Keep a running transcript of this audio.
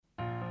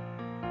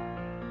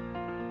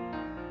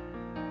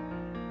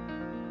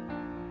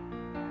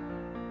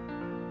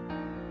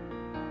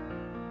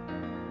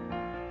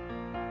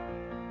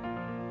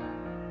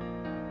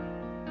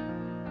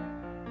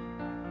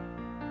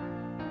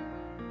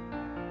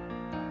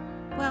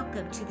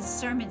Welcome to the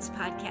Sermons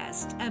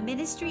Podcast, a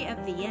ministry of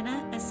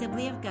Vienna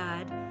Assembly of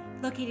God,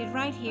 located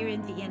right here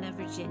in Vienna,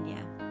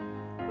 Virginia.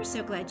 We're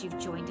so glad you've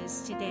joined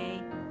us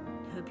today.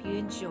 Hope you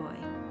enjoy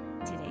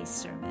today's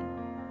sermon.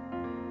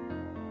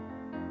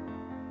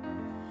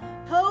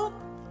 Hope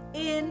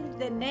in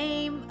the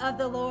name of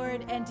the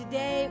Lord, and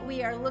today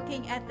we are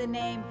looking at the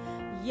name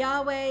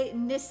Yahweh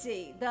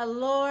Nissi. The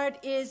Lord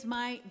is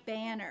my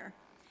banner.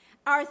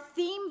 Our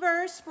theme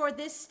verse for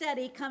this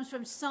study comes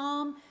from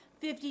Psalm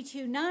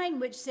 52:9,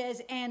 which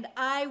says, "And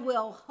I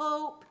will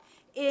hope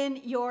in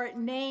your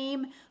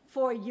name,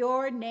 for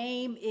your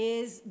name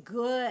is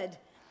good."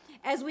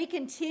 As we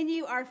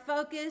continue our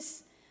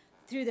focus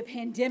through the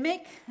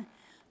pandemic,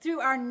 through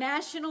our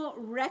national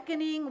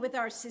reckoning with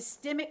our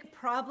systemic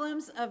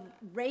problems of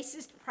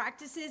racist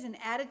practices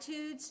and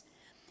attitudes,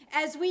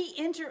 as we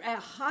enter a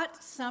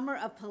hot summer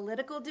of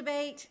political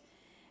debate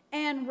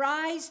and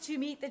rise to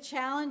meet the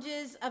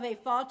challenges of a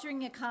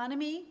faltering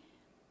economy,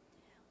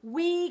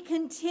 we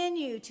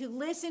continue to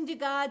listen to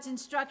God's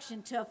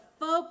instruction to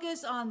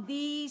focus on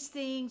these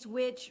things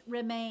which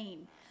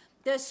remain.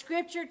 The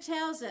scripture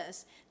tells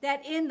us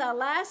that in the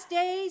last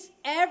days,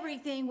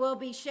 everything will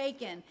be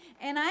shaken.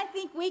 And I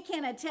think we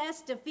can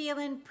attest to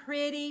feeling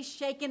pretty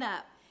shaken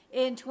up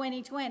in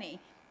 2020.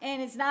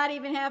 And it's not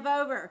even half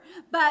over.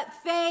 But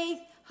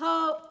faith,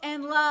 hope,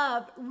 and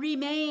love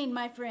remain,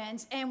 my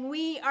friends. And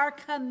we are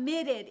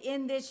committed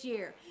in this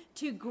year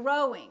to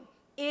growing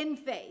in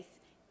faith,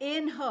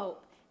 in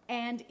hope,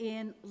 and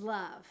in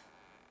love.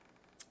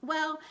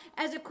 Well,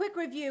 as a quick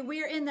review,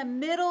 we are in the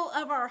middle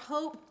of our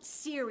hope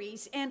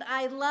series, and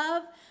I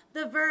love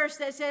the verse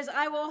that says,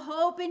 "I will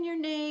hope in your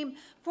name,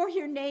 for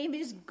your name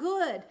is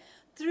good."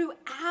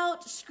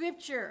 Throughout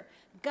Scripture,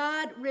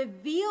 God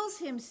reveals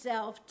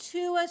himself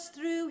to us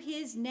through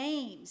his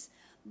names.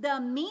 The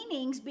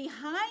meanings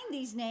behind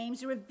these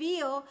names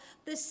reveal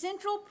the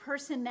central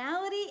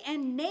personality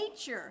and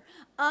nature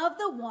of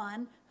the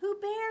one who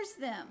bears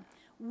them.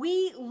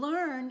 We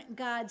learn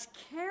God's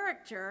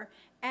character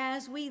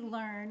as we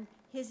learn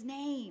his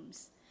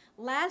names.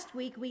 Last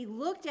week, we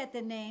looked at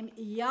the name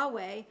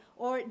Yahweh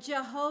or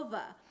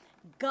Jehovah.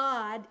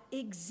 God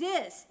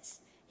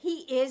exists. He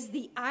is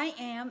the I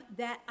am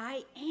that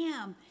I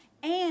am,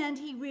 and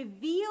he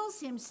reveals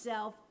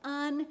himself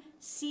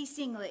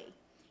unceasingly.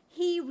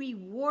 He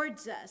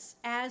rewards us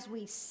as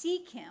we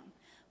seek him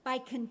by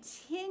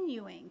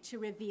continuing to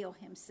reveal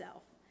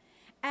himself.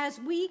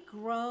 As we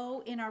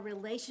grow in our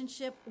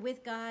relationship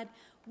with God,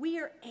 we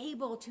are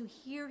able to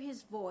hear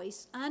his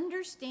voice,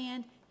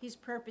 understand his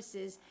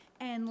purposes,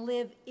 and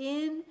live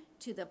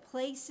into the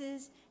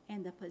places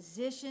and the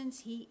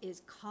positions he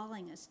is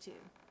calling us to.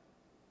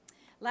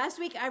 Last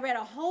week, I read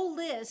a whole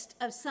list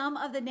of some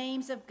of the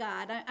names of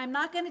God. I'm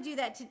not going to do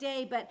that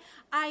today, but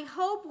I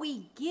hope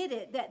we get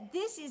it that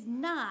this is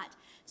not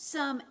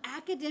some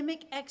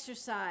academic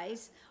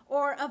exercise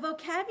or a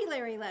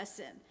vocabulary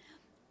lesson.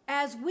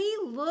 As we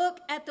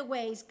look at the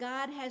ways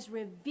God has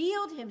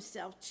revealed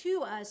himself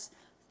to us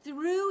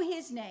through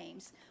his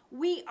names,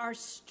 we are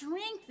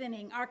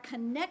strengthening our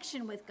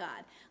connection with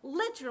God,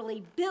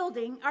 literally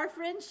building our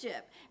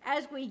friendship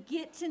as we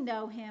get to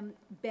know him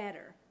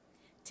better.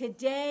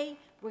 Today,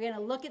 we're going to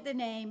look at the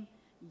name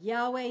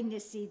Yahweh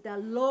Nissi. The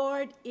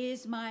Lord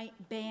is my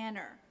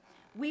banner.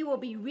 We will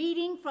be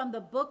reading from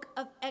the book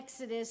of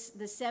Exodus,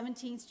 the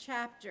 17th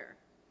chapter.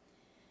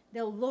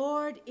 The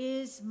Lord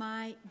is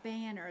my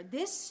banner.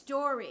 This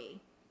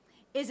story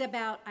is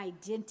about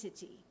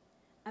identity,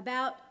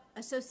 about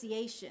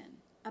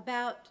association,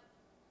 about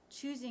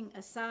choosing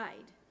a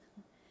side.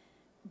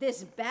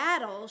 This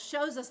battle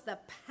shows us the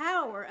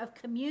power of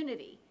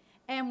community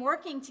and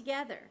working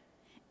together.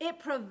 It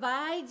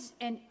provides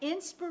an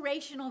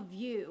inspirational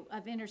view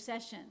of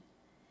intercession.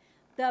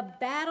 The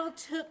battle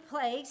took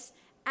place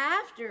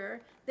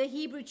after the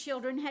Hebrew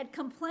children had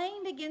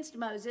complained against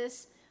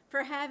Moses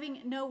for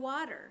having no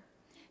water.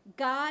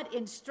 God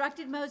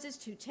instructed Moses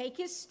to take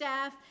his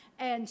staff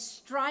and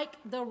strike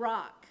the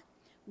rock.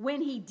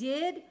 When he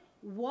did,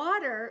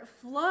 water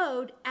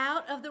flowed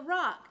out of the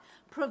rock,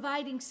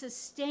 providing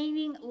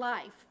sustaining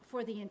life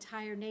for the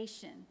entire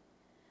nation.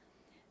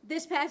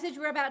 This passage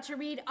we're about to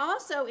read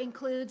also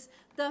includes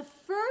the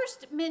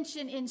first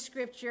mention in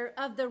Scripture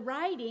of the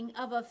writing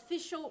of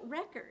official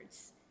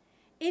records.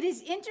 It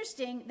is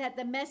interesting that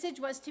the message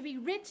was to be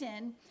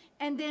written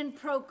and then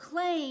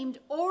proclaimed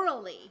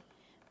orally,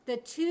 the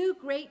two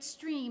great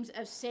streams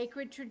of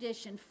sacred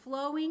tradition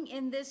flowing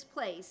in this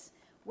place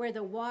where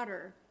the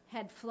water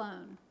had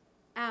flown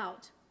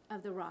out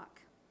of the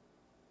rock.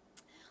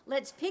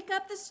 Let's pick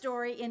up the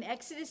story in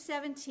Exodus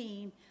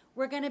 17.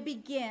 We're going to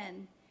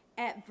begin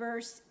at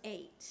verse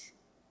 8.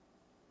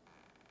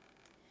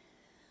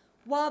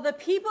 While the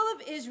people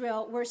of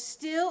Israel were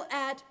still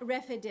at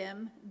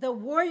Rephidim, the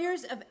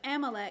warriors of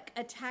Amalek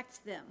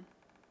attacked them.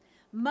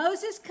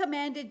 Moses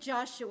commanded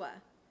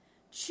Joshua,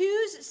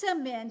 "Choose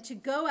some men to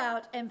go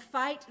out and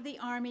fight the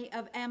army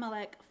of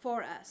Amalek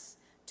for us.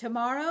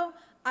 Tomorrow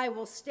I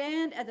will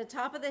stand at the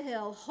top of the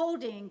hill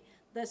holding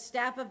the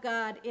staff of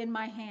God in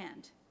my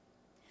hand."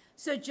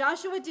 So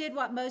Joshua did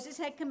what Moses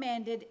had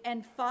commanded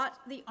and fought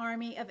the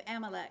army of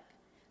Amalek.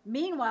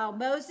 Meanwhile,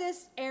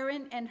 Moses,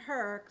 Aaron, and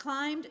Hur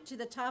climbed to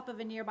the top of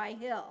a nearby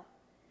hill.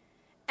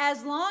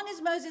 As long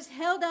as Moses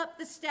held up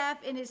the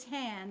staff in his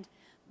hand,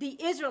 the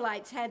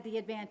Israelites had the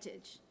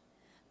advantage.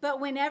 But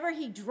whenever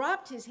he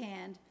dropped his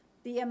hand,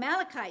 the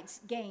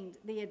Amalekites gained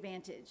the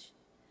advantage.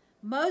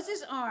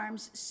 Moses'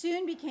 arms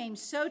soon became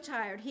so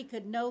tired he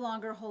could no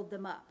longer hold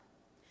them up.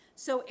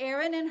 So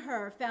Aaron and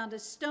Hur found a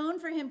stone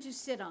for him to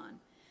sit on.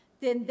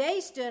 Then they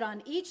stood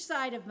on each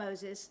side of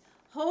Moses,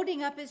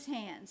 holding up his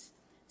hands,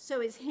 so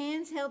his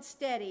hands held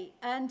steady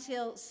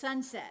until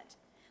sunset.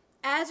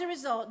 As a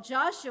result,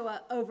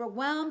 Joshua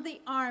overwhelmed the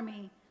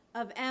army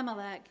of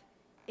Amalek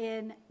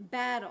in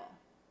battle.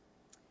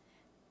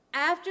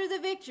 After the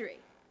victory,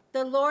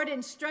 the Lord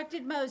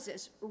instructed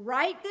Moses,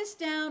 write this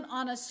down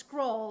on a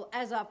scroll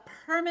as a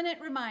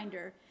permanent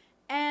reminder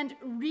and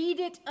read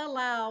it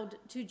aloud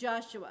to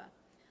Joshua.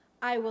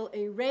 I will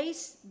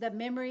erase the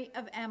memory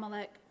of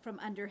Amalek from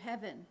under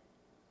heaven.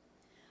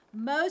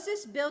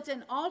 Moses built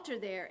an altar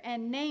there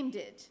and named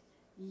it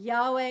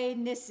Yahweh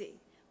Nissi,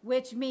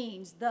 which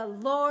means the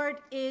Lord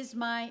is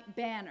my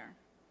banner.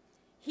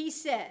 He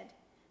said,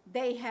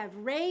 they have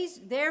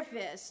raised their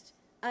fist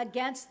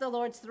against the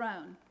Lord's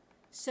throne.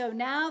 So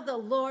now the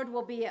Lord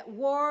will be at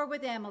war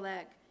with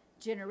Amalek,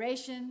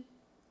 generation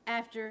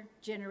after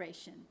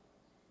generation.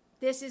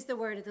 This is the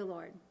word of the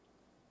Lord.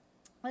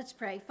 Let's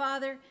pray.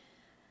 Father,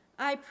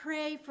 I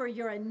pray for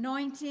your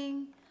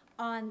anointing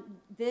on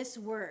this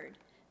word,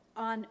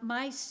 on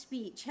my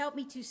speech. Help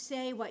me to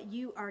say what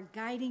you are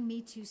guiding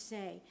me to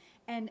say,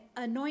 and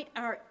anoint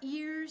our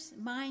ears,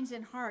 minds,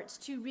 and hearts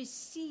to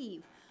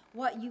receive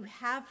what you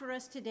have for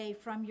us today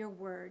from your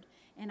word.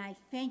 And I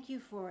thank you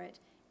for it.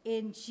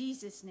 In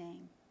Jesus'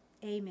 name,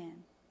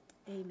 amen.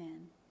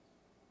 Amen.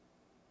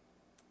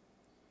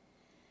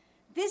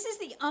 This is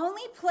the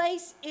only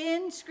place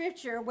in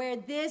Scripture where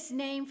this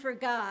name for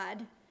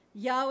God,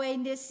 Yahweh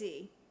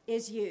Nissi,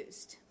 is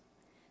used.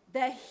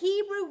 The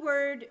Hebrew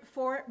word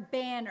for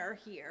banner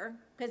here,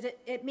 because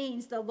it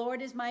means the Lord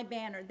is my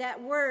banner,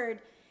 that word,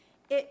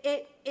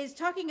 it is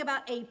talking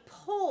about a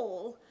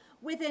pole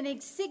with an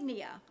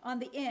insignia on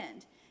the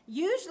end,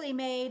 usually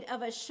made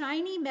of a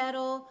shiny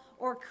metal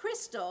or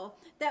crystal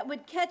that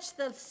would catch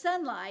the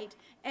sunlight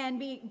and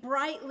be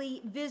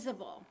brightly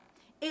visible.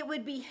 It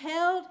would be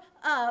held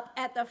up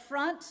at the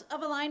front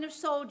of a line of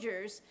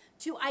soldiers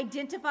to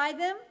identify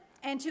them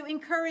and to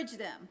encourage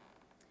them.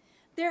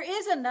 There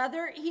is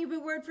another Hebrew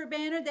word for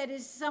banner that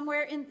is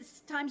somewhere in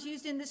times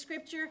used in the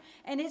scripture,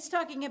 and it's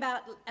talking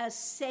about a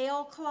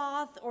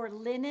sailcloth or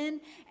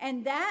linen,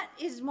 and that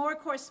is more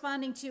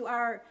corresponding to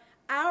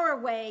our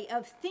way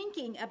of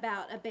thinking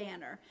about a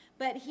banner.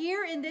 But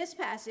here in this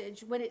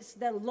passage, when it's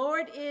the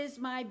Lord is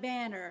my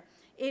banner,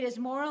 it is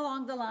more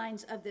along the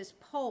lines of this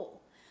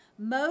pole.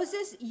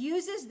 Moses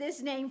uses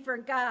this name for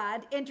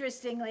God,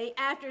 interestingly,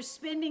 after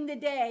spending the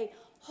day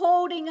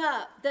holding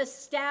up the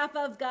staff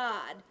of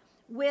God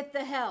with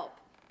the help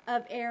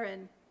of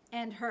Aaron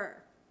and Hur.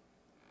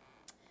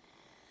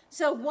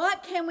 So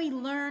what can we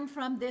learn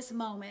from this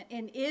moment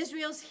in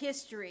Israel's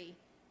history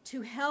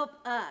to help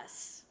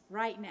us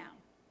right now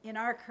in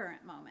our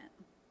current moment?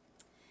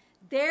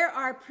 There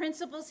are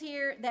principles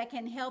here that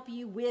can help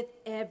you with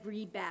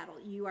every battle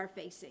you are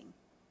facing.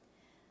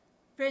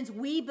 Friends,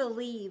 we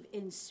believe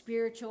in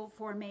spiritual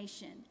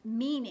formation,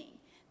 meaning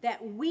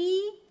that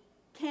we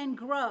can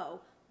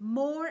grow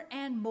more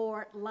and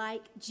more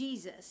like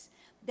Jesus,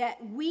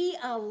 that we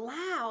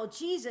allow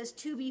Jesus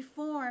to be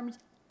formed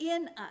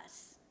in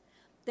us.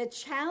 The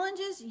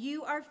challenges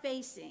you are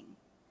facing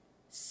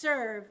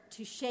serve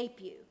to shape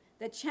you.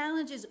 The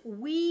challenges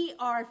we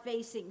are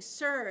facing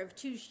serve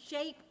to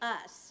shape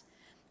us.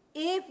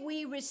 If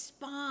we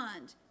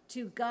respond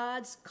to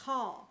God's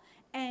call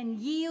and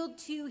yield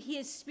to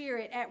his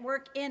Spirit at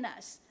work in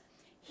us,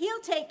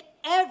 he'll take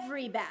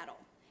every battle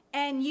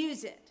and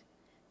use it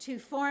to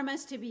form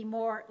us to be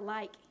more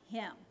like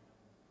him.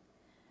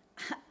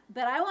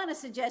 But I want to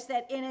suggest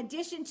that in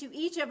addition to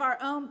each of our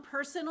own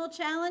personal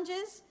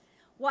challenges,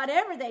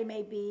 whatever they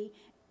may be,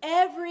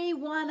 every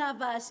one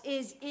of us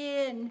is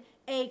in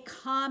a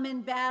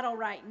common battle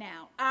right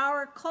now.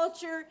 Our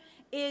culture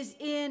is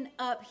in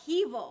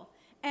upheaval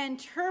and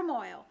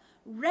turmoil,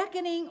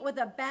 reckoning with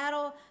a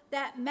battle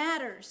that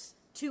matters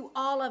to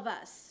all of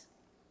us.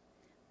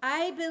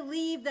 I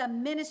believe the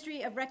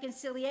ministry of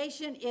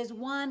reconciliation is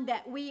one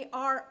that we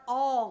are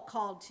all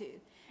called to,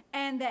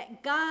 and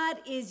that God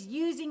is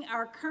using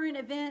our current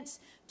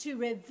events to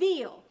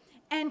reveal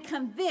and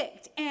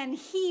convict and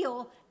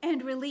heal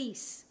and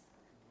release.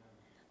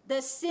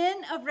 The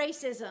sin of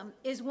racism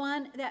is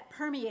one that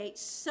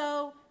permeates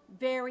so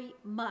very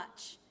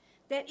much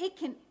that it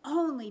can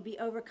only be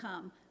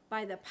overcome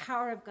by the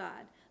power of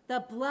God,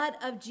 the blood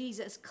of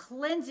Jesus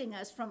cleansing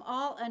us from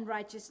all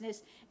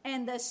unrighteousness,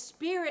 and the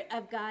Spirit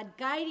of God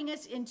guiding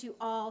us into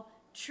all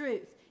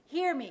truth.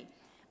 Hear me.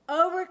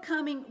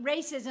 Overcoming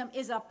racism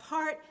is a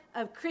part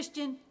of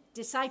Christian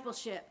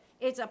discipleship.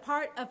 It's a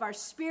part of our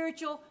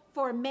spiritual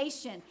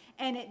formation,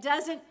 and it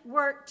doesn't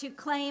work to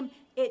claim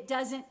it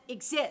doesn't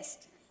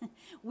exist.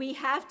 We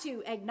have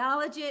to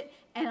acknowledge it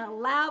and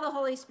allow the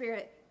Holy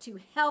Spirit to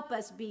help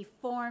us be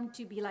formed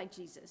to be like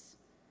Jesus.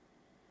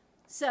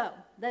 So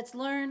let's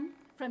learn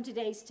from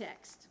today's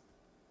text.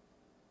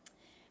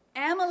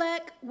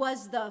 Amalek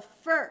was the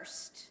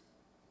first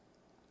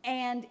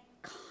and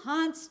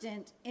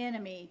constant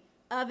enemy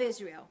of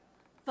Israel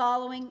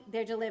following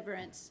their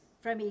deliverance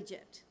from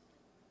Egypt.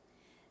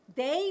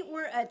 They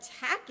were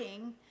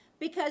attacking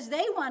because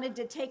they wanted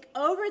to take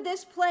over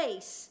this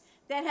place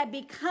that had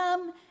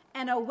become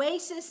an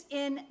oasis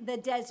in the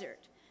desert.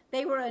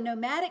 They were a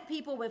nomadic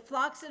people with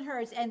flocks and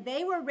herds, and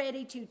they were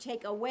ready to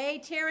take away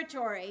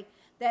territory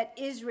that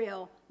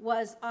Israel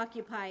was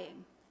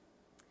occupying.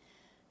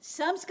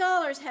 Some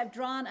scholars have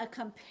drawn a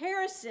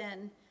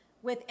comparison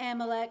with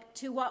Amalek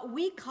to what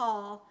we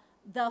call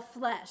the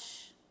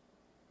flesh.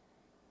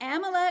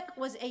 Amalek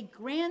was a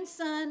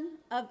grandson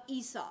of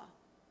Esau,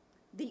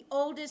 the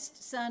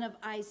oldest son of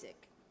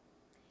Isaac.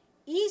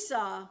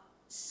 Esau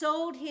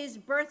sold his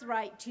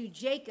birthright to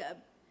Jacob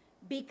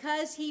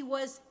because he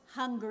was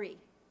hungry,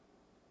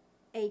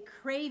 a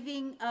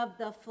craving of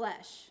the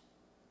flesh.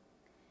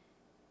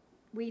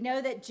 We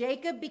know that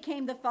Jacob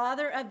became the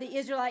father of the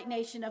Israelite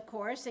nation, of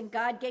course, and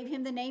God gave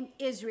him the name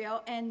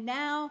Israel. And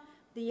now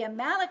the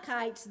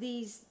Amalekites,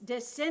 these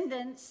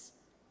descendants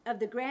of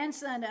the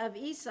grandson of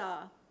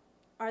Esau,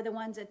 are the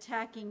ones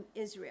attacking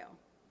Israel.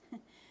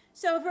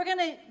 So if we're going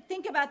to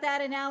think about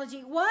that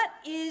analogy, what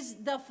is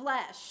the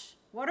flesh?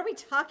 What are we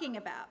talking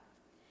about?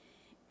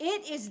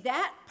 It is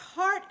that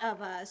part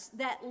of us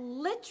that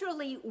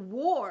literally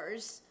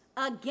wars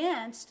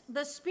against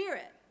the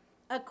Spirit,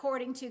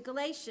 according to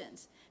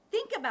Galatians.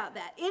 Think about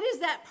that. It is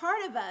that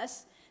part of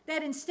us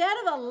that instead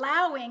of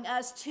allowing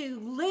us to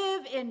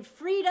live in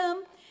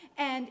freedom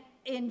and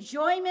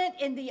enjoyment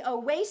in the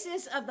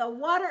oasis of the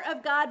water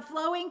of God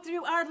flowing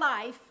through our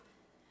life,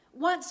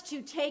 wants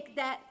to take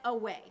that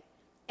away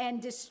and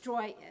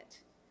destroy it.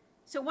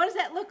 So what does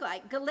that look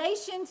like?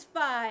 Galatians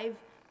 5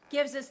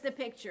 gives us the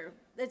picture.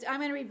 I'm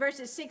going to read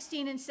verses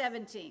 16 and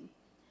 17.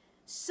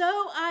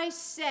 So I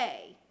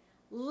say,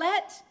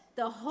 let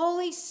the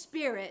Holy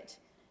Spirit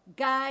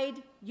guide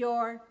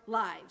your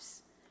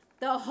lives.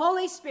 The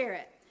Holy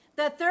Spirit,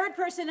 the third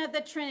person of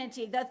the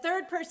Trinity, the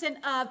third person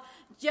of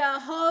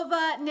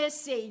Jehovah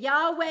Nissi,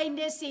 Yahweh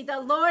Nissi, the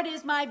Lord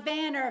is my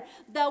banner,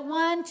 the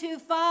one to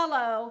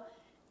follow,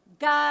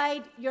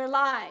 guide your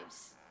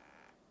lives.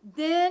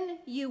 Then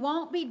you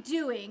won't be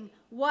doing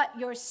what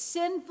your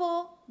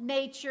sinful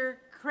nature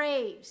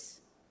craves.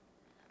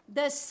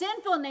 The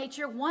sinful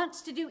nature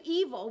wants to do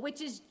evil,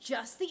 which is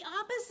just the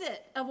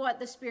opposite of what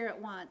the Spirit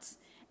wants.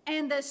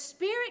 And the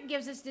Spirit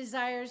gives us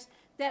desires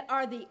that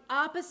are the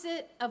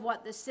opposite of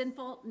what the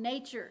sinful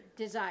nature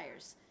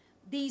desires.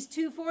 These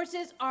two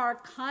forces are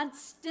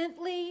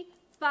constantly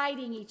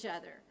fighting each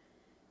other.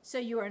 So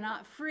you are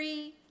not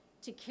free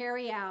to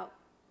carry out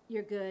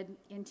your good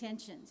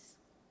intentions.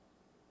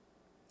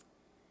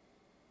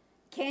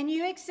 Can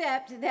you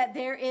accept that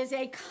there is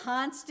a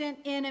constant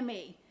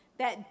enemy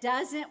that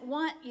doesn't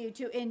want you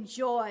to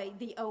enjoy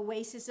the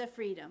oasis of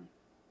freedom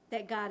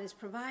that God has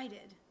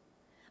provided?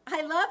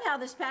 I love how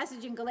this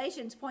passage in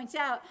Galatians points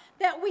out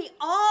that we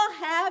all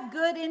have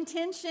good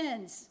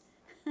intentions,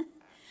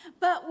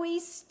 but we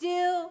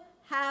still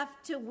have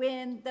to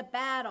win the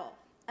battle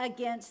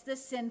against the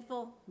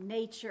sinful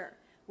nature,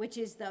 which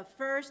is the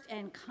first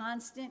and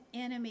constant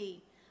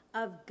enemy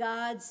of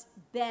God's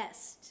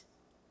best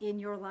in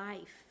your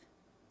life.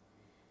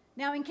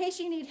 Now, in case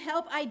you need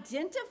help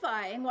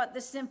identifying what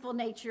the sinful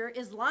nature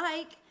is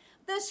like,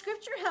 the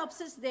scripture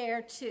helps us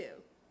there too.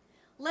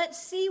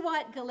 Let's see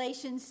what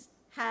Galatians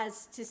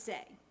has to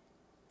say.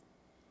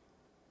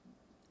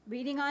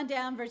 Reading on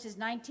down verses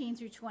 19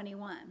 through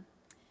 21.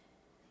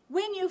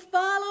 When you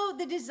follow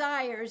the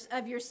desires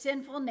of your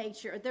sinful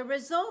nature, the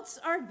results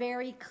are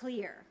very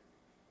clear.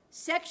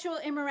 Sexual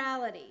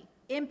immorality,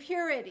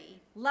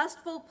 impurity,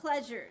 lustful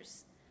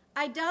pleasures,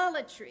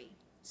 idolatry,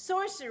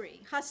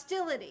 sorcery,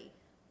 hostility,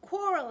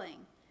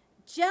 quarreling,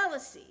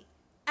 jealousy,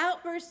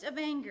 outbursts of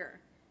anger,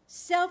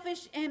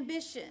 selfish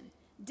ambition,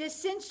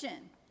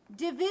 dissension,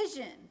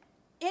 division,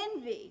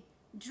 envy,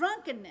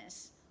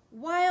 drunkenness,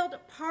 wild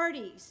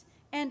parties,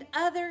 and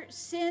other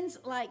sins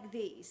like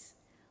these.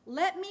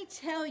 Let me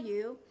tell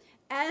you,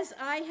 as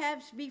I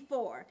have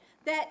before,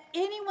 that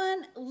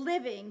anyone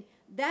living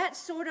that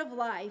sort of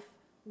life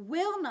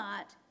will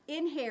not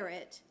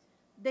inherit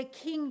the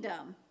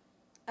kingdom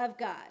of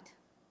God.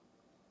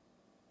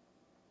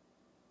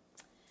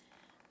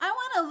 I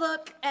want to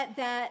look at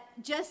that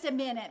just a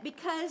minute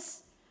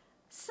because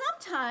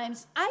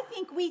sometimes I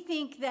think we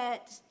think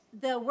that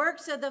the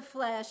works of the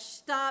flesh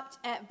stopped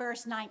at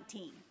verse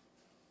 19.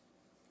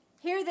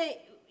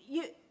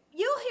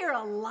 You'll hear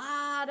a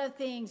lot of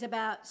things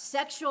about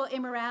sexual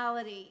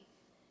immorality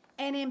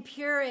and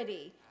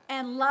impurity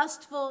and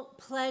lustful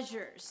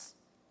pleasures.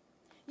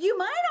 You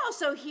might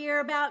also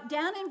hear about,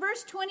 down in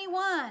verse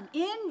 21,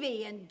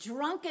 envy and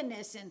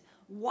drunkenness and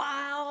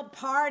wild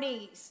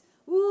parties,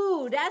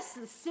 Ooh, that's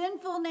the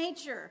sinful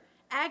nature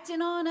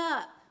acting on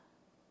up.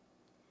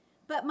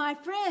 But my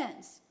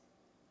friends,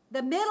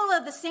 the middle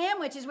of the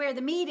sandwich is where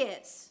the meat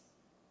is.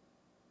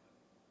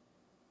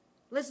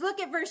 Let's look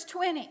at verse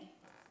 20.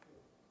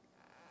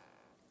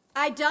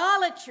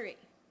 Idolatry,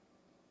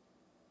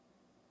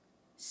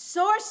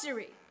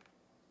 sorcery,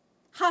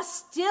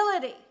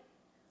 hostility,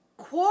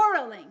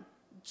 quarreling,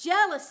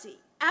 jealousy,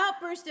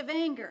 outburst of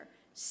anger,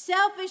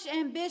 selfish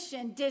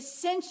ambition,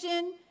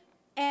 dissension,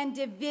 and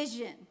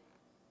division.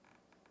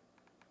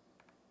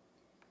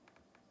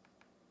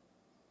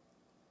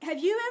 Have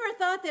you ever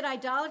thought that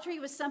idolatry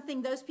was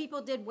something those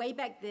people did way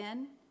back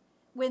then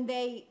when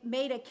they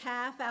made a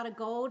calf out of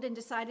gold and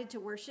decided to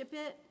worship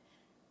it?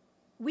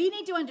 We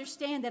need to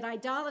understand that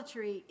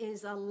idolatry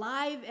is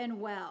alive and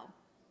well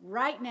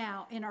right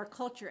now in our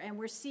culture, and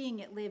we're seeing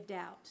it lived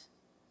out.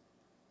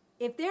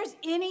 If there's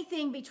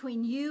anything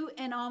between you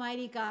and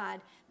Almighty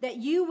God that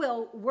you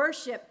will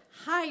worship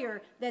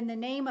higher than the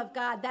name of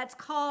God, that's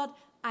called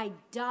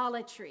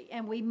idolatry.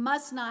 And we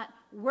must not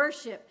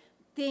worship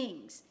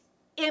things,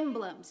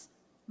 emblems,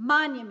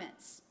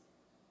 monuments,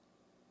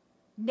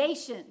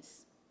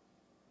 nations.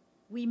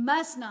 We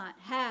must not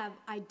have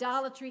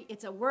idolatry.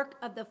 It's a work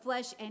of the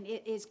flesh, and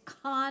it is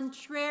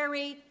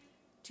contrary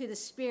to the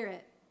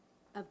Spirit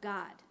of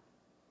God.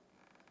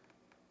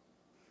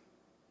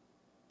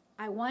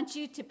 I want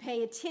you to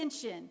pay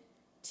attention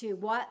to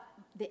what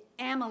the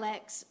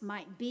Amaleks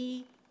might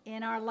be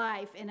in our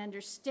life and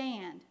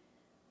understand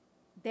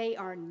they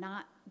are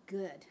not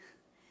good.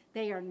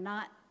 They are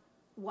not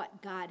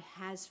what God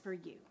has for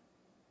you.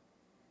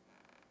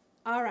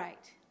 All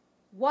right.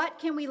 What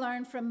can we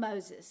learn from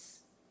Moses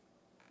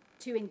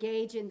to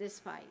engage in this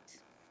fight?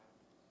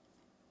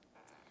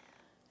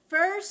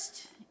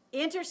 First,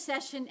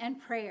 intercession and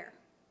prayer.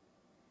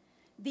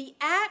 The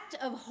act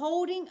of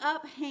holding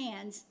up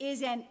hands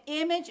is an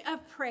image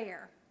of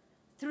prayer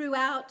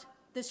throughout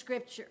the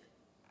scripture.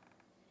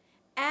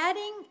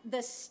 Adding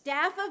the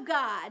staff of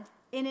God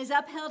in his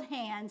upheld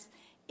hands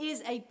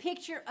is a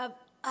picture of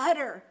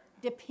utter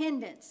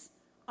dependence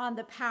on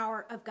the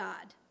power of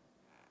God.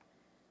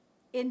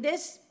 In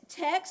this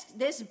text,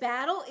 this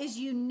battle is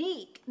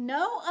unique.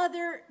 No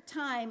other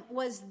time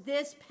was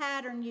this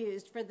pattern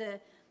used for the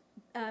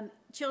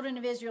children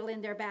of Israel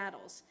in their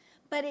battles.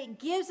 But it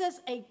gives us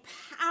a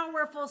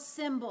powerful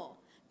symbol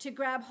to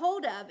grab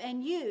hold of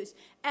and use.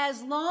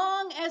 As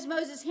long as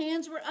Moses'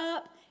 hands were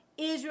up,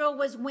 Israel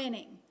was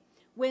winning.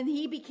 When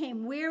he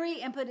became weary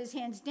and put his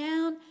hands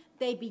down,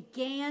 they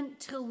began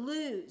to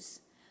lose.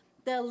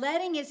 The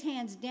letting his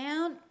hands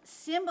down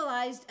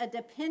symbolized a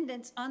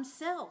dependence on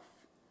self.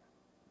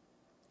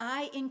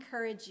 I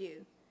encourage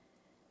you,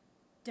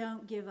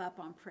 don't give up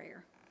on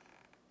prayer.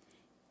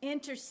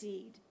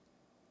 Intercede.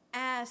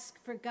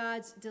 Ask for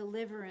God's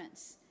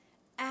deliverance.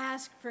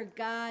 Ask for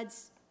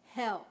God's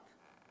help.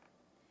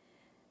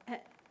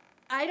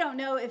 I don't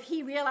know if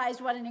he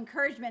realized what an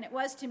encouragement it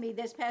was to me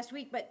this past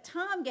week, but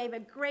Tom gave a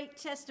great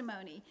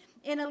testimony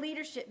in a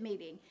leadership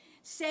meeting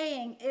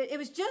saying, it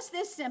was just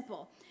this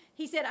simple.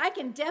 He said, I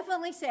can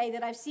definitely say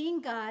that I've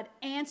seen God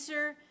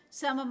answer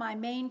some of my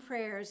main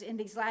prayers in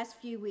these last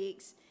few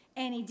weeks,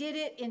 and he did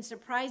it in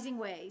surprising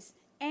ways,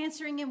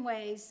 answering in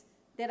ways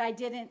that I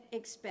didn't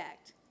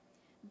expect.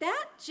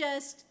 That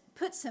just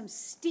put some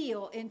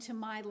steel into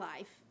my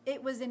life.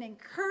 It was an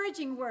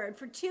encouraging word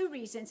for two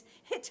reasons.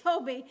 It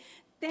told me,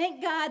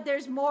 thank God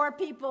there's more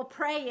people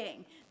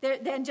praying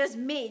than just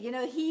me. You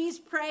know, he's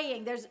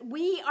praying.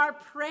 We are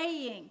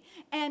praying,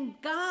 and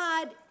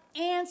God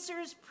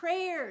answers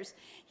prayers.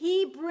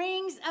 He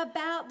brings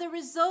about the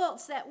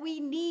results that we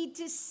need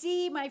to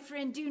see, my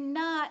friend. Do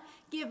not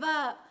give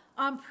up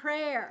on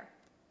prayer.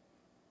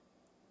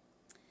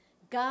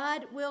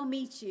 God will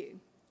meet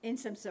you in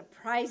some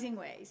surprising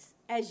ways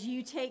as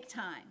you take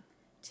time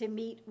to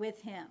meet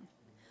with him.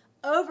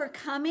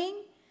 Overcoming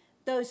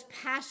those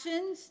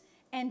passions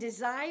and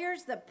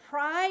desires, the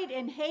pride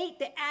and hate,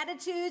 the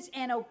attitudes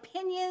and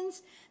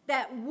opinions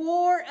that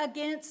war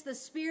against the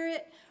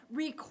Spirit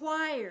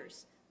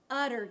requires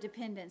utter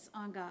dependence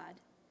on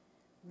God.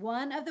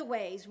 One of the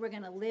ways we're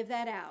going to live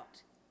that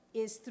out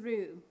is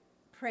through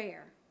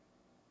prayer.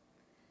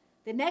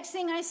 The next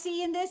thing I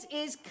see in this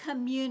is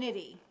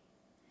community.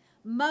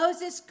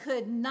 Moses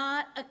could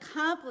not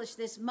accomplish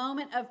this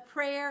moment of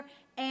prayer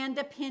and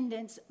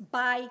dependence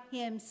by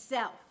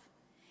himself.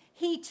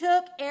 He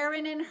took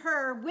Aaron and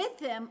Hur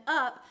with him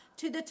up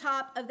to the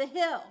top of the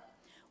hill.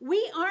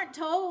 We aren't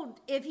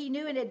told if he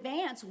knew in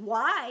advance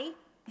why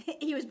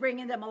he was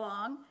bringing them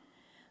along,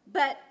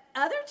 but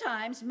other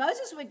times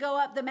Moses would go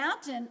up the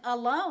mountain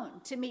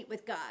alone to meet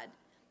with God.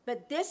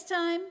 But this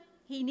time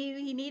he knew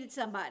he needed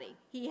somebody.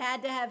 He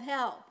had to have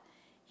help.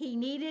 He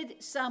needed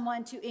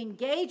someone to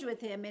engage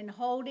with him in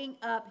holding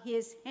up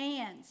his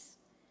hands.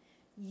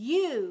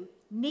 You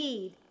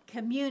need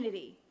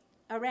community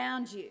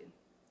around you.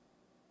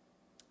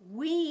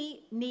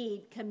 We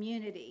need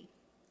community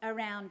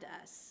around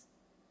us.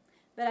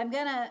 But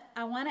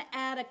I want to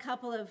add a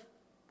couple of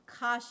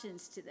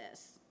cautions to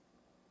this.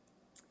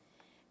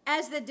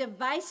 As the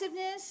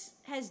divisiveness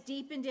has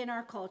deepened in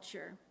our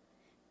culture,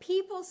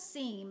 people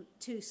seem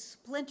to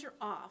splinter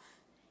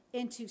off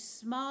into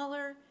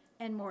smaller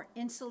and more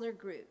insular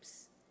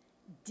groups,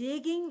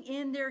 digging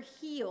in their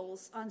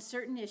heels on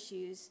certain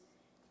issues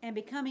and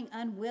becoming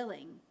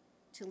unwilling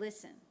to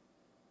listen.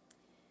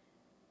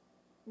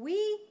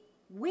 We,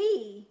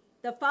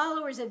 the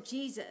followers of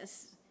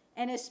Jesus,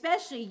 and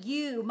especially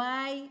you,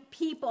 my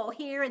people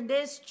here in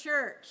this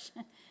church,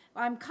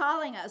 I'm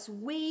calling us,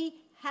 we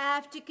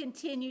have to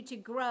continue to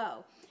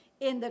grow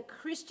in the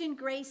Christian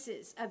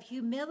graces of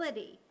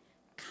humility,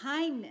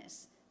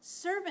 kindness,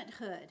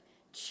 servanthood,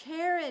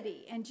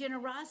 charity, and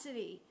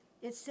generosity,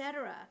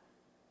 etc.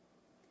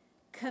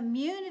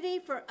 Community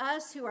for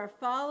us who are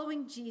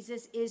following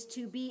Jesus is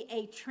to be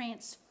a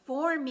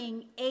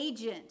transforming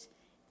agent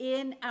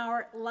in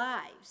our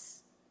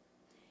lives.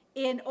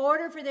 In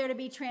order for there to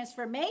be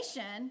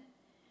transformation,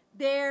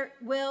 there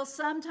will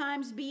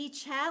sometimes be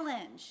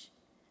challenge,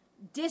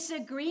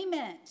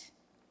 disagreement,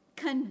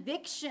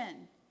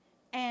 conviction,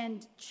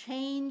 and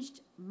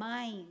changed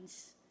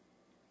minds.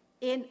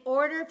 In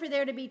order for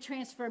there to be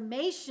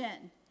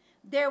transformation,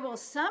 there will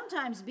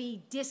sometimes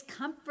be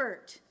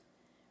discomfort,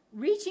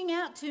 reaching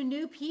out to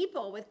new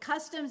people with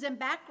customs and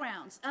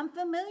backgrounds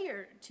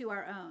unfamiliar to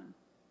our own.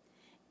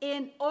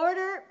 In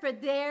order for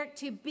there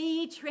to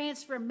be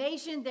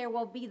transformation, there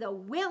will be the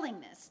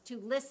willingness to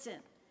listen,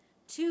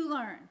 to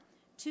learn,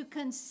 to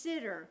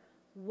consider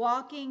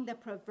walking the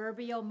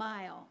proverbial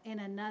mile in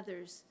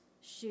another's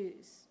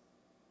shoes.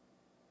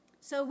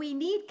 So we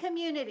need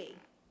community,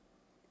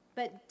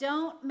 but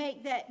don't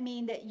make that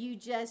mean that you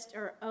just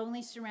are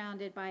only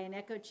surrounded by an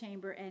echo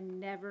chamber and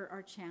never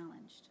are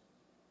challenged.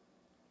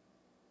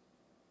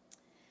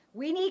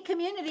 We need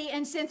community,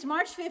 and since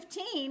March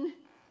 15,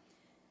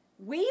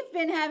 we've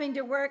been having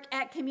to work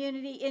at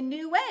community in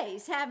new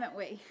ways, haven't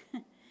we?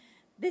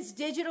 This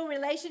digital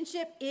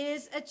relationship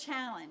is a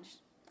challenge,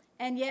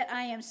 and yet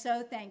I am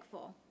so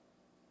thankful,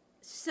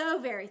 so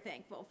very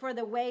thankful for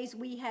the ways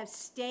we have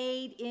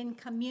stayed in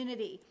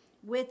community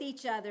with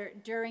each other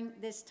during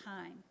this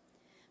time.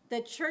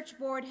 The church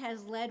board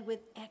has led with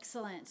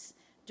excellence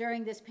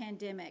during this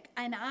pandemic,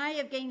 and I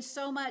have gained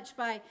so much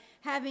by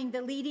having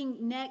the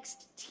Leading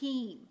Next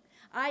team.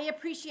 I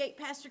appreciate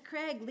Pastor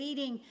Craig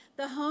leading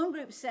the home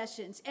group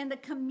sessions and the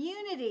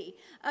community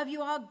of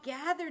you all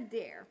gathered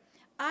there.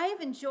 I've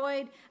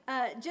enjoyed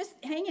just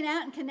hanging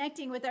out and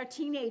connecting with our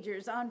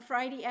teenagers on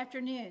Friday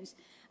afternoons.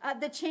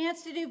 The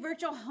chance to do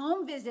virtual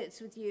home visits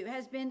with you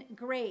has been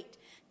great.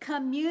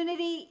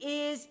 Community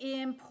is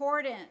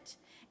important,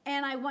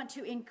 and I want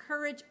to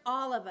encourage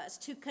all of us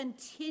to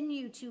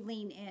continue to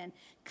lean in,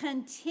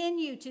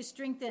 continue to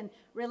strengthen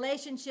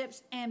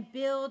relationships, and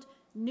build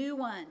new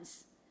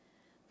ones.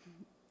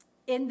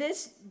 In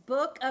this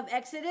book of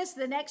Exodus,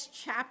 the next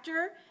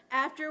chapter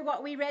after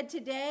what we read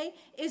today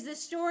is the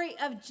story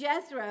of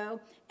Jethro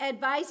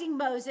advising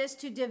Moses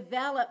to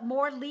develop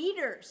more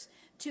leaders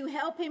to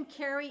help him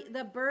carry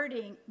the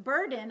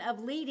burden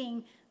of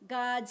leading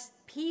God's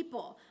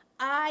people.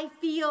 I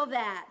feel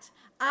that.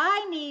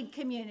 I need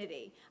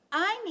community.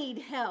 I need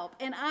help,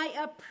 and I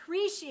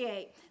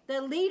appreciate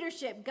the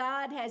leadership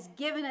God has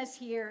given us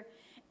here,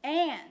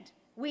 and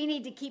we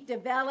need to keep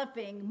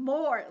developing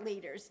more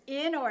leaders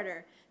in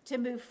order to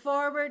move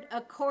forward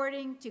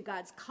according to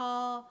God's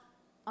call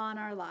on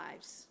our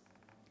lives.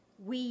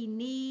 We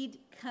need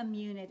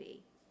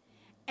community.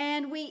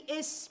 And we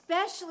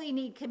especially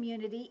need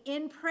community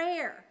in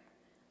prayer.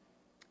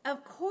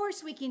 Of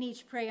course, we can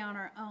each pray on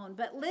our own,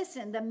 but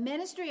listen, the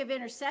ministry of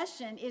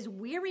intercession is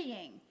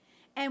wearying,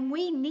 and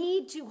we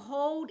need to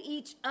hold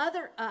each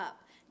other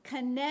up,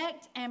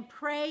 connect, and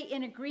pray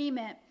in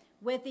agreement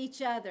with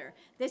each other.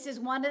 This is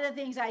one of the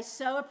things I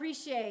so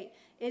appreciate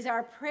is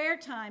our prayer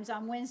times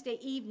on Wednesday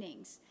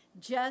evenings,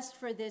 just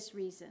for this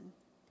reason.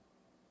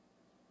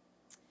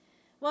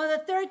 Well,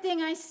 the third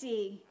thing I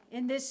see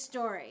in this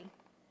story,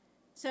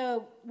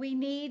 so we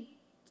need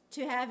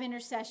to have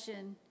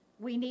intercession,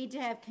 we need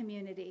to have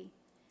community,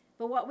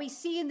 but what we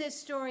see in this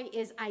story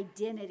is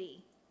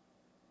identity.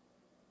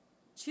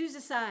 Choose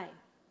a side.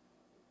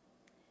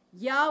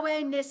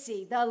 Yahweh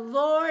Nissi, the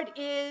Lord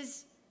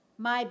is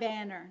my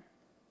banner.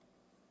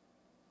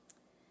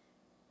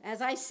 As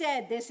I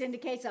said, this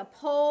indicates a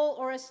pole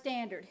or a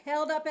standard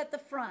held up at the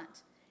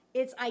front.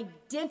 It's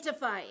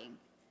identifying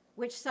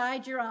which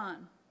side you're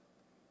on.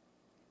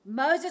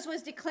 Moses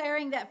was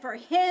declaring that for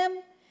him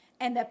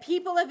and the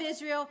people of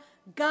Israel,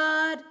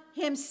 God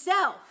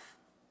himself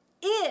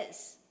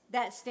is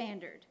that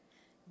standard.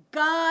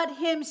 God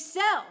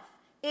himself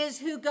is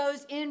who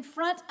goes in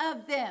front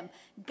of them.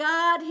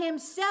 God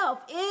himself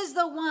is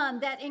the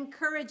one that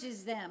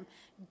encourages them.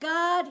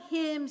 God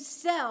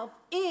himself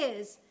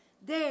is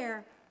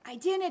their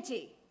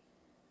identity.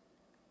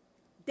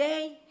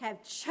 They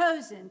have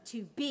chosen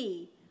to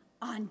be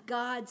on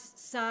God's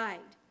side,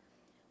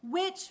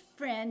 which,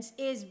 friends,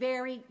 is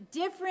very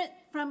different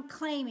from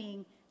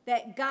claiming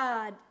that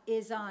God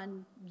is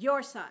on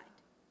your side.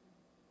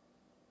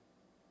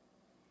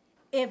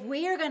 If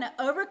we are going to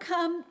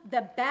overcome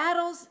the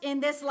battles in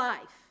this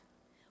life,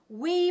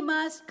 we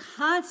must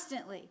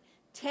constantly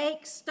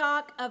take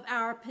stock of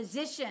our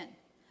position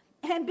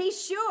and be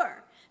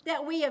sure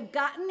that we have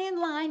gotten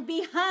in line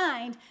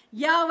behind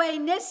Yahweh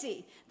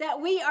Nissi, that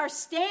we are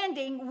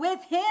standing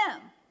with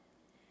him.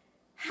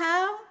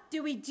 How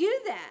do we do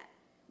that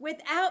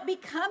without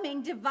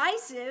becoming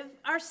divisive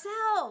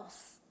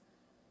ourselves?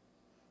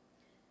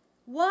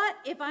 What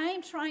if I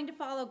am trying to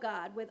follow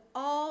God with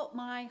all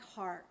my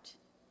heart,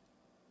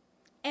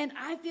 and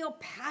I feel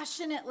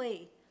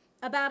passionately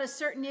about a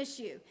certain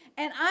issue,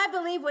 and I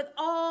believe with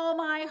all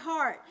my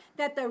heart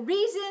that the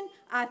reason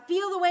I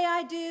feel the way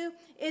I do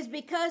is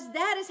because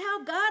that is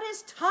how God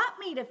has taught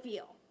me to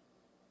feel?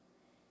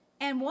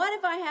 And what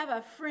if I have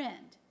a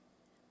friend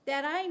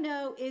that I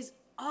know is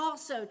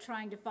also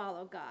trying to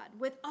follow God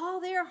with all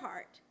their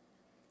heart,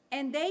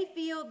 and they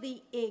feel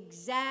the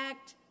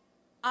exact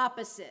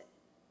opposite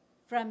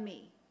from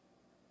me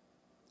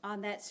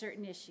on that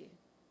certain issue,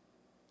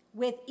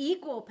 with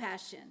equal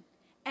passion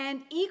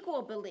and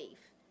equal belief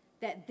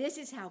that this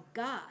is how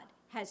God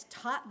has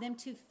taught them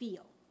to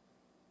feel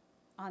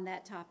on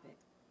that topic?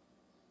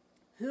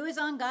 Who is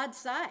on God's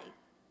side?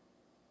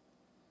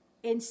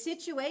 In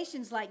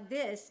situations like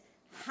this,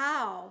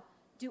 how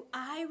do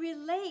I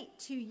relate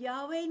to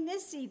Yahweh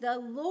Nissi? The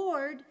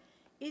Lord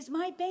is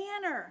my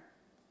banner.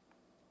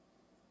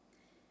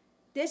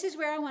 This is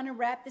where I want to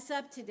wrap this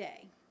up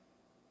today.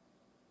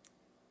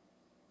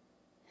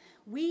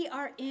 We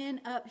are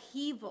in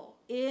upheaval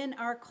in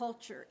our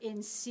culture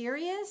in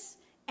serious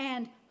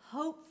and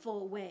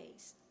hopeful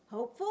ways.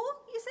 Hopeful,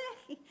 you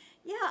say?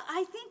 Yeah,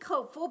 I think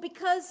hopeful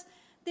because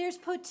there's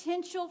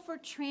potential for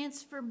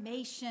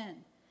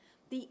transformation.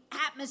 The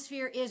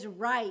atmosphere is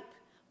ripe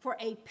for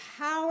a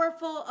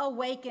powerful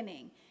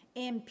awakening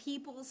in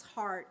people's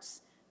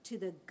hearts to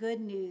the good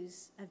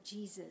news of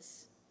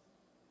Jesus.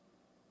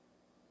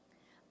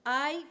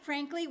 I,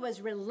 frankly,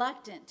 was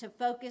reluctant to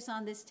focus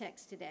on this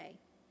text today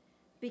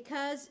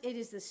because it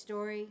is the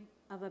story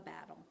of a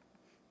battle.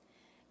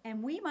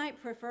 And we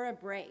might prefer a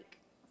break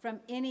from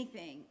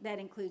anything that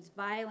includes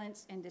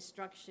violence and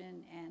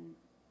destruction and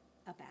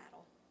a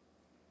battle.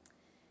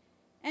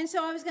 And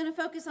so I was going to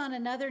focus on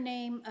another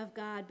name of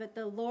God, but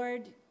the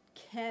Lord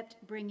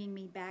kept bringing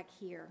me back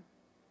here.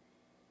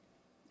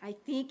 I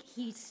think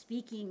he's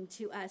speaking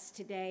to us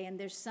today, and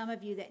there's some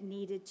of you that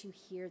needed to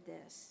hear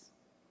this.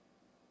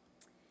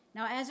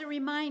 Now, as a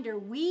reminder,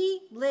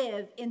 we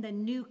live in the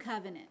new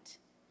covenant.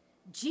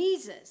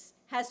 Jesus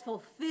has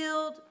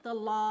fulfilled the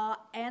law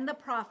and the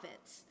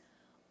prophets.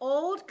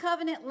 Old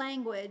covenant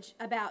language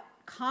about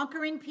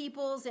conquering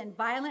peoples and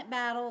violent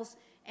battles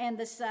and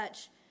the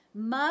such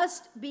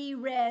must be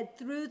read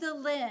through the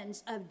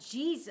lens of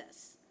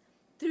Jesus,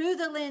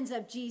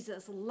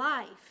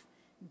 life,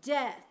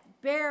 death,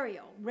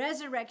 burial,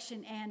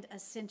 resurrection, and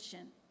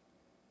ascension.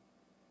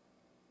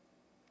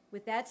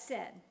 With that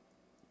said,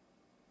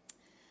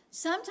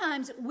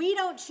 sometimes we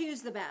don't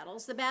choose the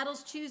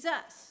battles choose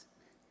us.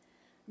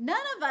 None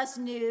of us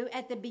knew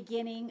at the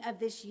beginning of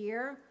this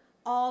year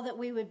all that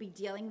we would be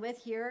dealing with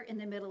here in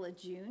the middle of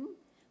June,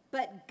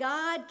 but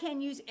God can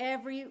use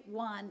every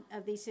one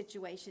of these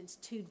situations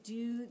to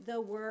do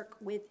the work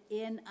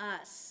within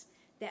us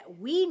that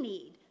we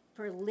need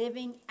for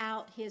living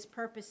out his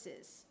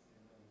purposes.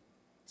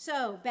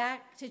 So,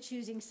 back to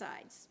choosing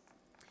sides.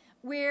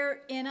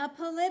 We're in a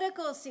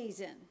political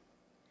season.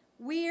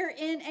 We're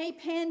in a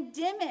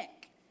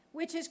pandemic,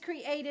 which has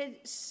created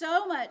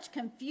so much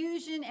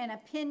confusion and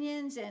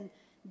opinions and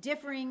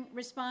differing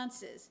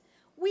responses.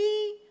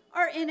 We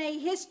are in a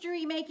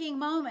history-making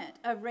moment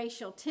of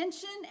racial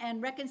tension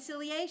and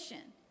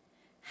reconciliation.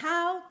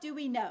 How do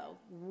we know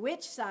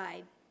which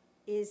side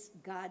is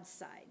God's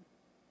side?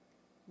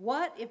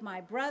 What if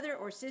my brother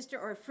or sister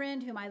or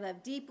friend whom I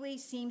love deeply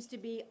seems to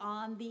be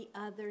on the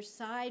other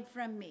side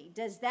from me?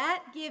 Does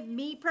that give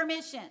me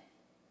permission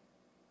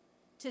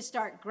to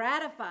start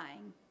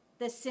gratifying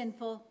the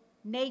sinful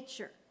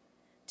nature,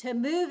 to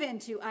move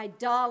into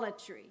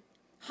idolatry,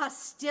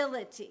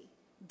 hostility,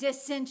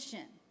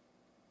 dissension?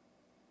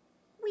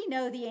 We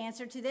know the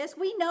answer to this.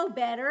 We know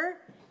better.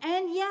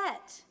 And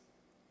yet,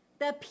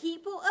 the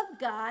people of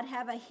God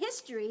have a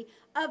history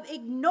of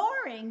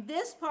ignoring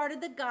this part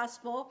of the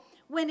gospel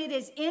when it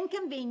is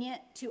inconvenient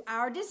to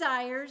our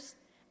desires,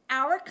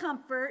 our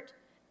comfort,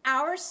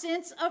 our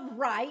sense of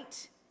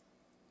right,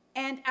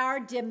 and our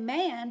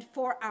demand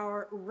for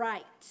our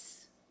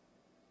rights.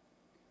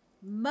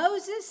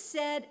 Moses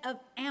said of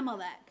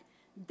Amalek,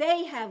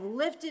 they have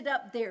lifted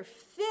up their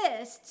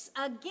fists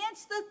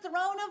against the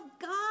throne of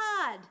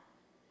God.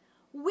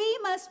 We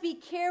must be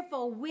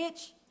careful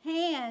which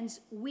hands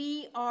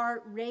we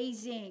are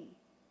raising.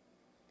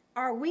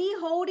 Are we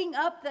holding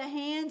up the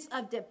hands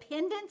of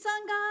dependence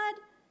on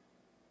God?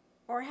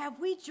 Or have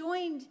we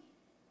joined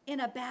in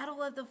a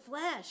battle of the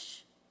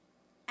flesh,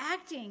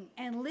 acting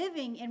and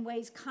living in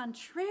ways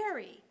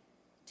contrary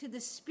to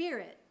the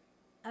Spirit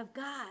of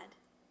God?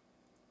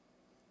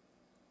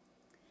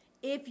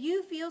 If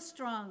you feel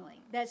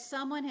strongly that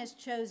someone has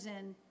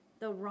chosen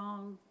the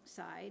wrong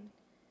side,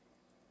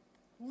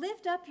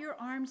 lift up your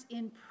arms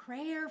in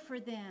prayer for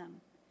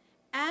them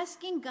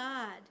asking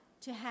God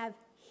to have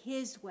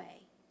his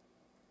way.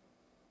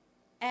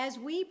 As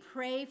we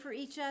pray for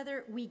each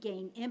other, we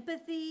gain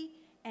empathy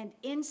and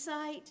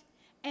insight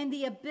and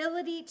the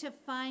ability to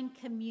find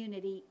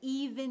community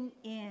even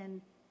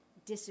in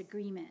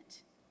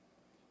disagreement.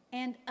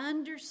 And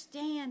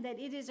understand that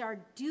it is our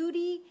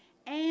duty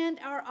and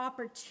our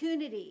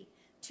opportunity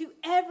to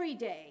every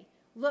day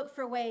look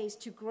for ways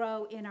to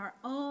grow in our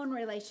own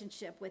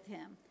relationship with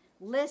him,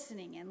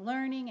 listening and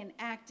learning and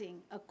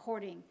acting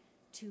according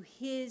to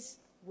his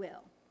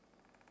will.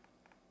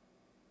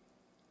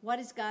 What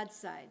is God's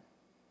side?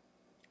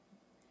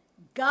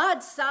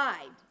 God's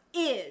side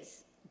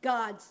is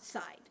God's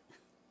side.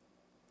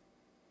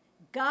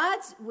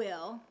 God's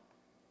will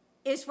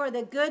is for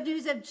the good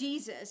news of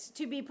Jesus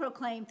to be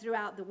proclaimed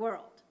throughout the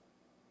world.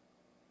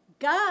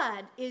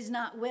 God is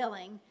not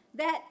willing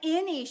that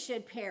any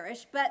should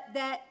perish, but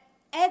that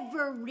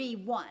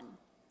everyone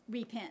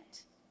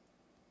repent.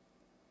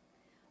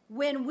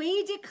 When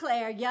we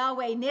declare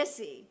Yahweh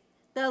Nissi,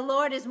 the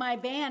Lord is my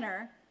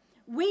banner,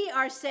 we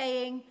are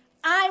saying,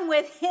 I'm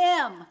with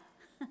him.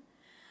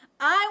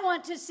 I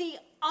want to see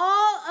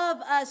all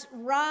of us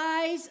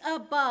rise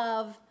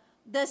above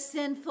the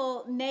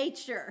sinful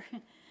nature.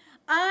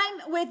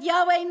 I'm with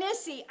Yahweh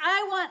Nissi.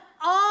 I want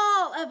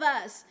all of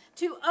us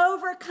to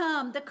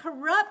overcome the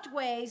corrupt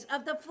ways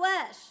of the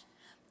flesh.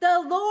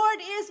 The Lord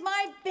is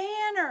my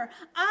banner.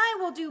 I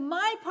will do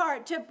my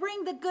part to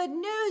bring the good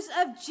news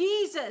of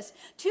Jesus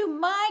to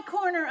my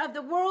corner of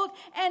the world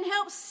and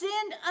help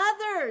send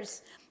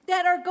others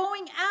that are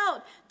going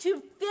out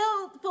to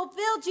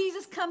fulfill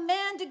Jesus'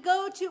 command to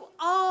go to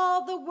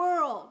all the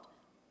world.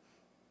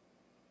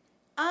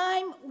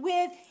 I'm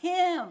with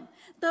him.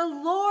 The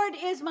Lord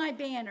is my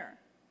banner.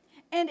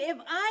 And if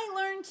I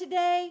learn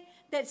today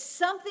that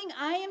something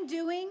I am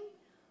doing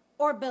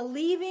or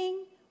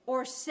believing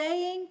or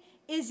saying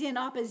is in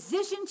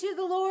opposition to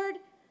the Lord,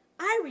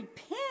 I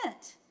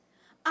repent.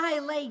 I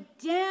lay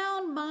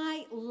down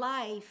my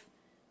life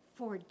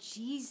for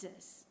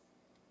Jesus.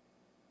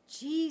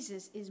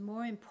 Jesus is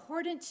more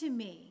important to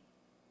me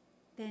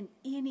than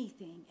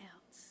anything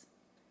else.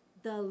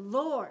 The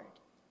Lord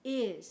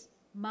is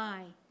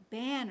my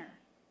banner.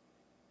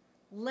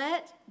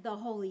 Let the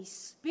Holy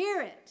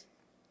Spirit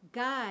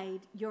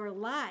guide your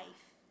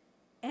life.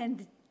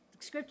 And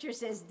Scripture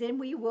says, then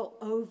we will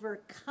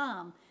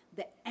overcome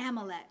the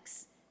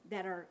Amaleks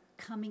that are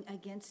coming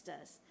against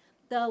us.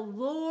 The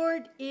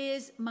Lord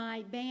is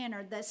my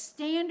banner, the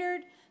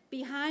standard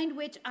behind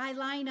which I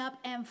line up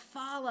and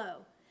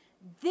follow.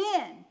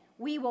 Then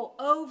we will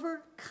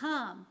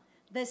overcome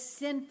the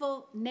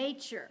sinful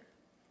nature,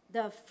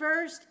 the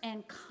first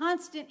and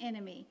constant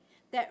enemy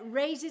that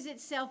raises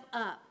itself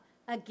up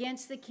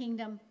against the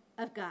kingdom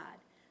of God.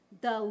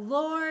 The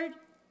Lord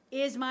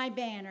is my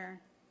banner.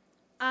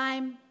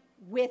 I'm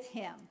with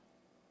him.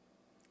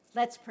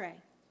 Let's pray.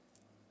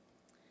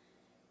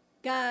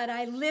 God,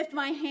 I lift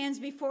my hands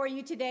before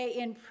you today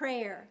in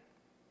prayer.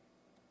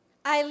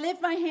 I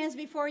lift my hands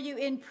before you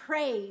in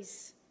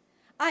praise.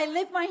 I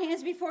lift my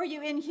hands before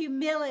you in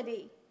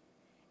humility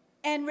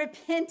and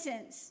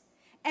repentance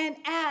and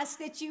ask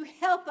that you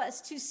help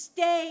us to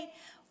stay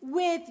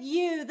with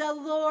you, the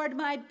Lord,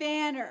 my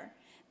banner,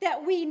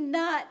 that we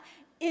not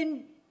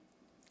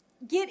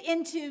get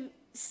into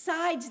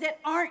sides that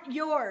aren't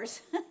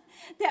yours,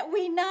 that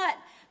we not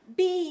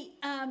be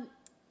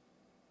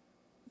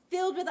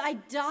filled with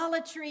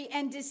idolatry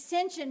and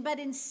dissension, but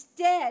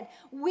instead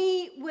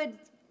we would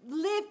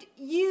lift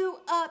you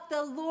up,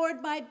 the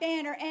Lord, my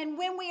banner. And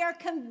when we are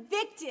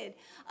convicted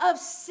of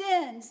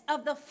sins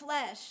of the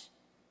flesh,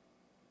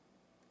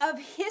 of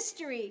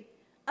history,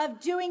 of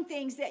doing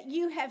things that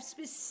you have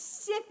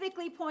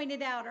specifically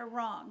pointed out are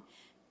wrong,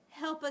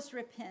 help us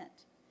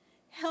repent.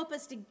 Help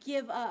us to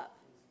give up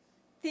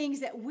things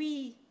that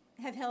we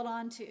have held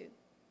on to.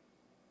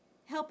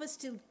 Help us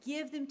to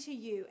give them to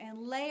you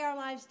and lay our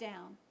lives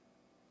down.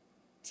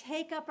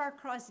 Take up our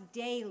cross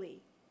daily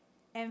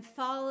and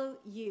follow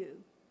you,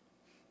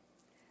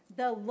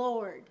 the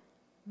Lord,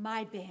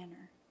 my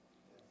banner.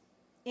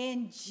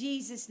 In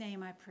Jesus'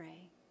 name I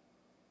pray.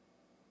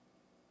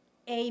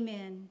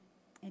 Amen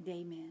and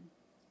amen.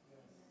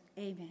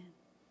 Amen.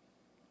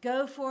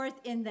 Go forth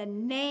in the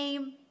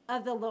name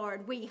of the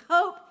Lord. We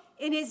hope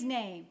in his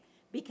name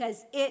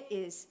because it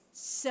is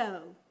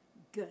so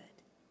good.